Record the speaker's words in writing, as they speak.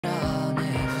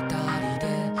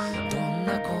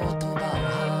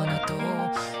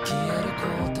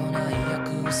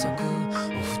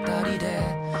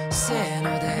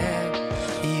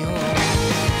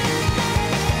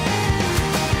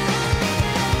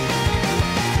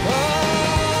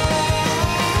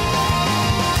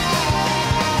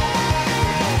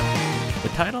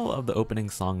title of the opening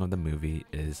song of the movie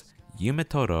is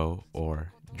Yumetoro,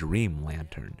 or Dream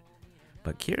Lantern.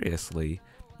 But curiously,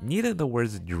 neither the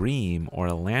words dream or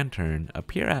lantern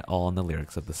appear at all in the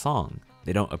lyrics of the song.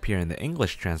 They don't appear in the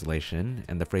English translation,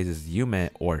 and the phrases yume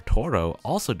or toro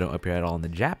also don't appear at all in the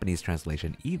Japanese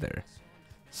translation either.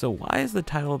 So why is the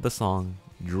title of the song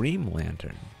Dream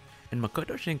Lantern? In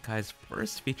Makoto Shinkai's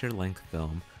first feature-length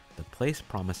film, The Place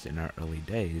Promised in Our Early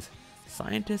Days,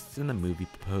 scientists in the movie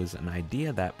propose an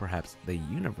idea that perhaps the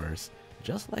universe,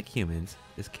 just like humans,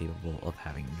 is capable of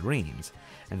having dreams,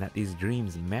 and that these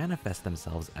dreams manifest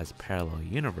themselves as parallel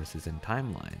universes and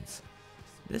timelines.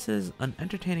 This is an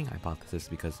entertaining hypothesis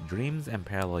because dreams and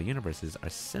parallel universes are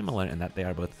similar in that they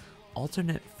are both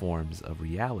alternate forms of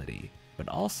reality, but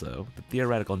also the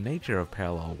theoretical nature of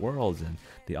parallel worlds and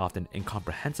the often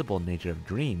incomprehensible nature of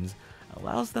dreams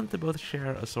allows them to both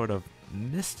share a sort of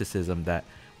mysticism that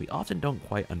we often don't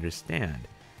quite understand,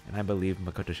 and I believe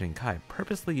Makoto Shinkai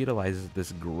purposely utilizes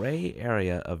this gray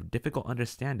area of difficult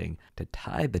understanding to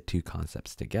tie the two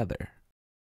concepts together.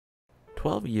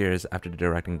 12 years after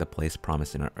directing The Place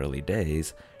Promised in Our Early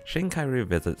Days, Shinkai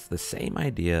revisits the same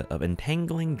idea of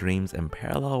entangling dreams and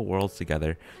parallel worlds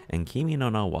together in Kimi no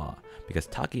Na wa, because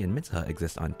Taki and Mitsuha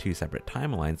exist on two separate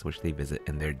timelines which they visit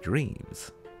in their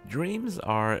dreams. Dreams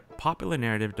are popular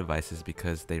narrative devices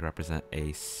because they represent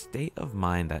a state of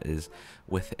mind that is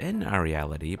within our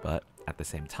reality, but at the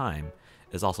same time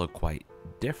is also quite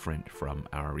different from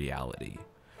our reality.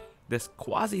 This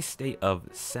quasi-state of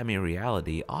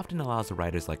semi-reality often allows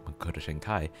writers like Makoto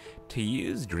Shinkai to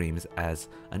use dreams as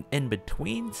an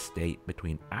in-between state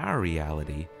between our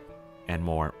reality and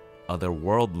more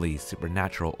otherworldly,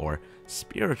 supernatural, or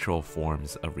spiritual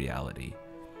forms of reality.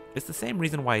 It's the same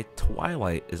reason why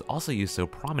Twilight is also used so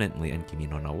prominently in Kimi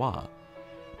no Na wa.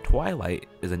 Twilight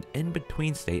is an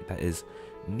in-between state that is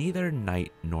neither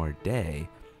night nor day,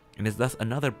 and is thus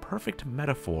another perfect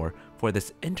metaphor for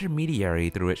this intermediary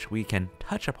through which we can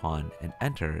touch upon and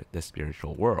enter the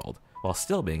spiritual world, while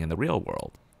still being in the real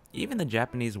world. Even the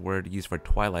Japanese word used for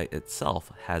twilight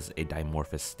itself has a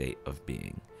dimorphous state of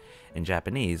being. In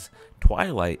Japanese,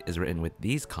 twilight is written with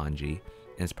these kanji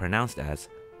and is pronounced as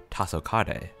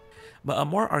tasokare. But a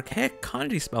more archaic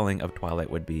kanji spelling of twilight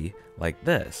would be like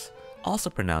this,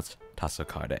 also pronounced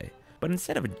tasokare. But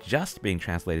instead of just being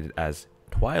translated as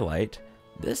twilight,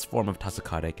 this form of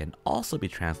tasokare can also be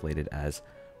translated as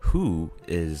who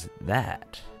is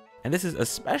that? And this is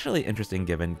especially interesting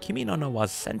given Kimi no Na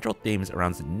wa's central themes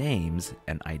around names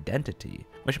and identity,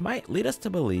 which might lead us to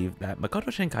believe that Makoto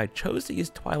Shinkai chose to use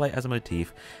twilight as a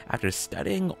motif after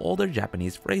studying older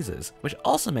Japanese phrases, which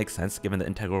also makes sense given the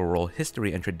integral role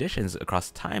history and traditions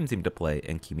across time seem to play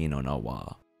in Kimi no Na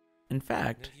wa. In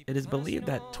fact, it is believed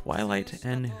that twilight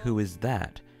and who is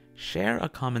that share a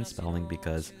common spelling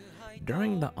because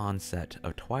during the onset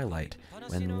of twilight,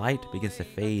 when light begins to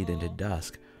fade into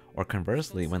dusk, or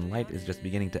conversely, when light is just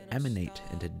beginning to emanate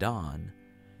into dawn,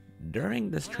 during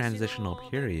this transitional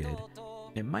period,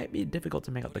 it might be difficult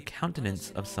to make out the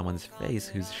countenance of someone's face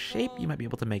whose shape you might be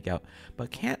able to make out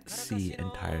but can't see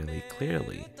entirely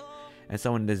clearly. And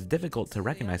so when it is difficult to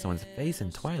recognize someone's face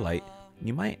in twilight,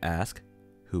 you might ask,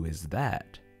 who is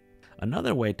that?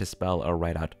 Another way to spell or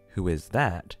write out who is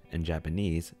that in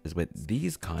Japanese is with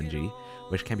these kanji,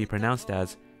 which can be pronounced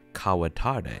as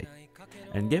kawatare.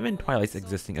 And given Twilight's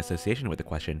existing association with the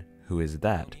question, who is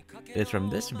that, it is from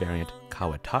this variant,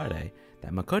 kawatare,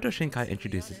 that Makoto Shinkai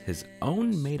introduces his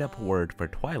own made-up word for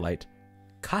Twilight,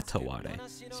 kataware,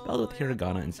 spelled with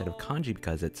hiragana instead of kanji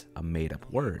because it's a made-up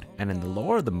word, and in the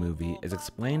lore of the movie is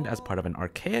explained as part of an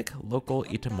archaic local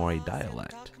Itomori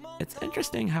dialect. It's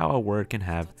interesting how a word can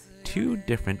have two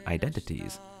different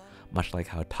identities, much like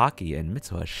how Taki and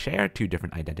Mitsuha share two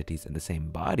different identities in the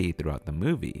same body throughout the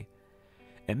movie.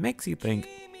 It makes you think,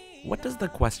 what does the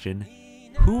question,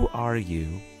 who are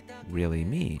you, really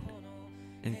mean?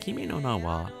 In Kimi no Na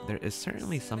wa, there is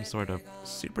certainly some sort of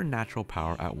supernatural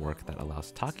power at work that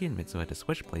allows Taki and Mitsuha to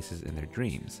switch places in their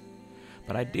dreams.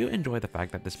 But I do enjoy the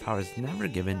fact that this power is never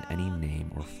given any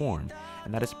name or form,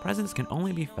 and that its presence can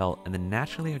only be felt in the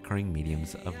naturally occurring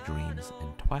mediums of dreams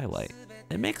and twilight.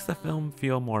 It makes the film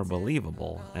feel more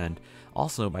believable, and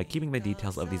also by keeping the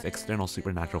details of these external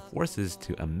supernatural forces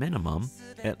to a minimum,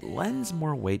 it lends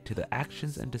more weight to the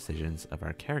actions and decisions of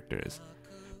our characters.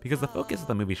 Because the focus of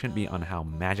the movie shouldn't be on how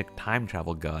magic time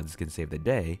travel gods can save the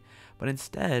day, but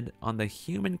instead on the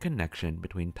human connection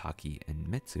between Taki and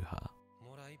Mitsuha.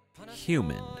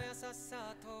 Human.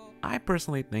 I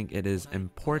personally think it is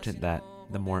important that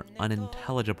the more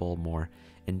unintelligible, more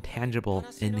intangible,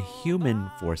 inhuman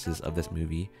forces of this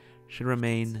movie should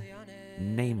remain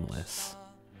nameless.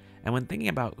 And when thinking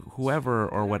about whoever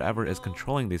or whatever is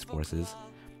controlling these forces,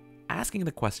 asking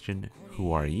the question,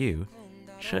 "Who are you?"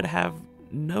 should have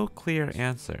no clear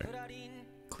answer.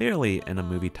 Clearly, in a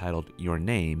movie titled Your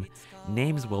Name,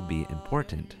 names will be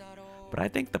important, but I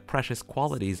think the precious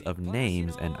qualities of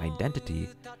names and identity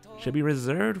should be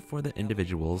reserved for the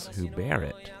individuals who bear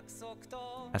it.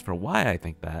 As for why I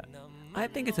think that, I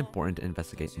think it's important to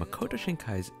investigate Makoto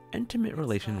Shinkai's intimate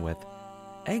relation with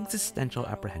existential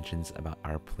apprehensions about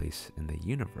our place in the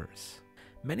universe.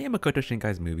 Many of Makoto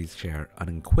Shinkai's movies share an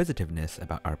inquisitiveness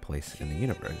about our place in the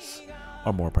universe,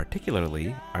 or more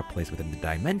particularly, our place within the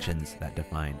dimensions that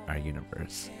define our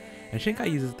universe. And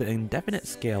Shinkai uses the indefinite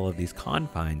scale of these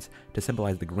confines to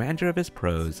symbolize the grandeur of his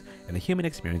prose and the human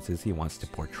experiences he wants to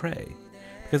portray.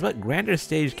 Because what grander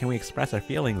stage can we express our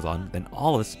feelings on than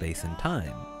all of space and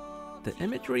time? The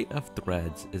imagery of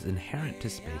threads is inherent to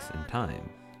space and time.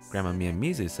 Grandma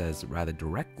Miyamizu says rather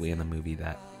directly in the movie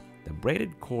that the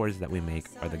braided cords that we make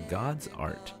are the god's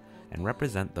art and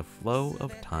represent the flow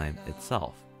of time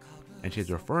itself. And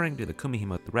she's referring to the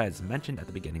kumihimo threads mentioned at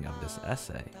the beginning of this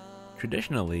essay.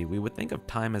 Traditionally, we would think of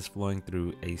time as flowing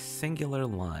through a singular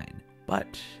line,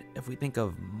 but if we think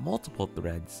of multiple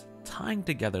threads tying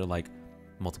together like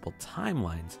multiple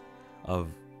timelines, of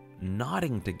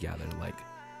knotting together like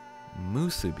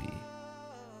Musubi.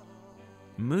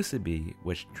 Musubi,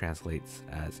 which translates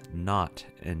as knot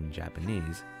in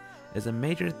Japanese, is a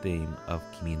major theme of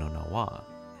Kimi no Na wa.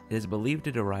 It is believed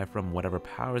to derive from whatever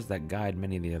powers that guide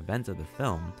many of the events of the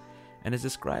film, and is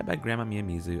described by Grandma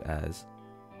Miyamizu as,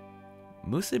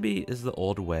 "Musubi is the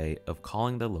old way of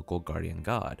calling the local guardian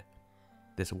god.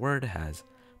 This word has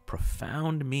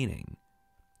profound meaning.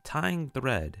 Tying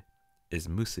thread is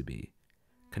Musubi.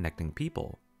 Connecting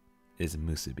people is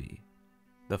Musubi.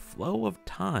 The flow of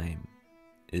time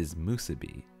is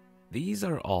Musubi. These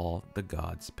are all the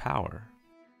god's power.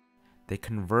 They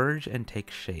converge and take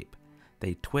shape.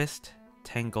 They twist,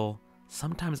 tangle,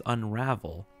 sometimes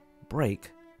unravel,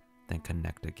 break, then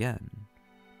connect again.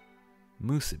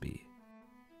 Musubi.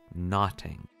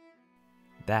 Knotting.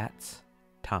 That's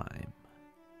time."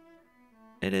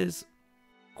 It is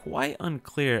quite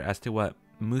unclear as to what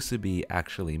Musubi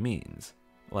actually means.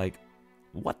 Like,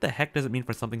 what the heck does it mean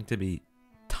for something to be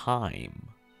time?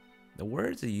 The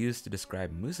words used to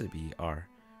describe Musubi are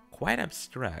quite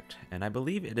abstract, and I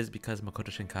believe it is because Makoto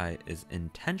Shinkai is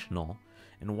intentional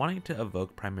in wanting to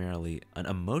evoke primarily an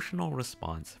emotional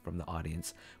response from the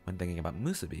audience when thinking about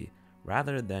Musubi,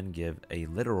 rather than give a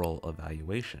literal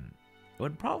evaluation. It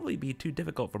would probably be too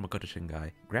difficult for Makoto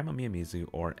Shinkai, Grandma Miyamizu,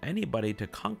 or anybody to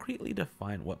concretely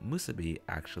define what Musubi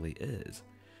actually is,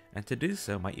 and to do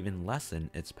so might even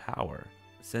lessen its power,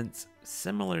 since,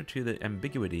 similar to the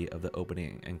ambiguity of the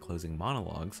opening and closing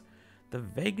monologues, the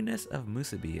vagueness of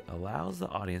Musubi allows the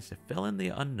audience to fill in the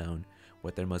unknown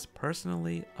with their most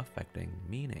personally affecting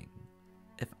meaning.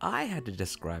 If I had to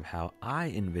describe how I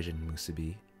envision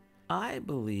Musubi, I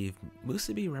believe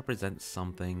Musubi represents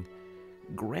something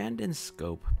grand in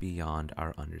scope beyond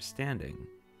our understanding,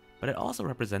 but it also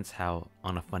represents how,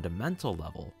 on a fundamental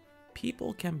level,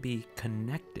 people can be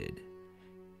connected,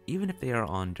 even if they are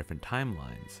on different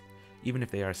timelines, even if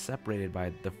they are separated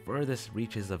by the furthest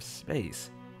reaches of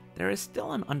space. There is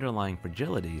still an underlying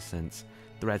fragility since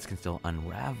threads can still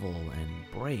unravel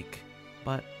and break,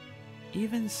 but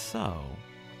even so,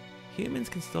 humans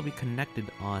can still be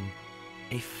connected on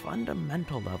a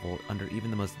fundamental level under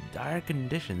even the most dire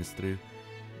conditions through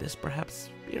this perhaps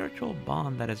spiritual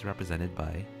bond that is represented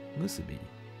by Musubi.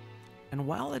 And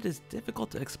while it is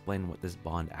difficult to explain what this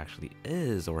bond actually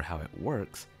is or how it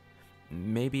works,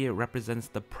 maybe it represents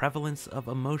the prevalence of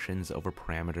emotions over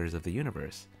parameters of the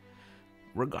universe.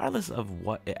 Regardless of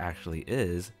what it actually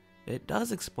is, it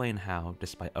does explain how,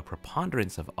 despite a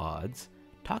preponderance of odds,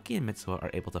 Taki and Mitsuha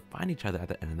are able to find each other at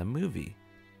the end of the movie,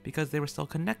 because they were still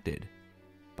connected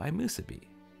by Musubi.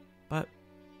 But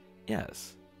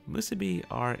yes, Musubi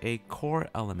are a core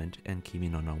element in Kimi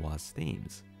no Na wa's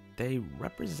themes. They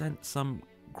represent some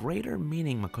greater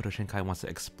meaning Makoto Shinkai wants to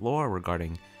explore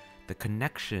regarding the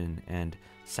connection and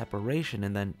separation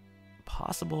and then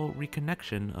possible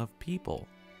reconnection of people.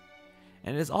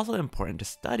 And it is also important to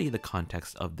study the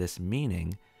context of this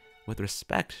meaning with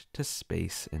respect to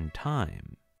space and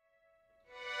time.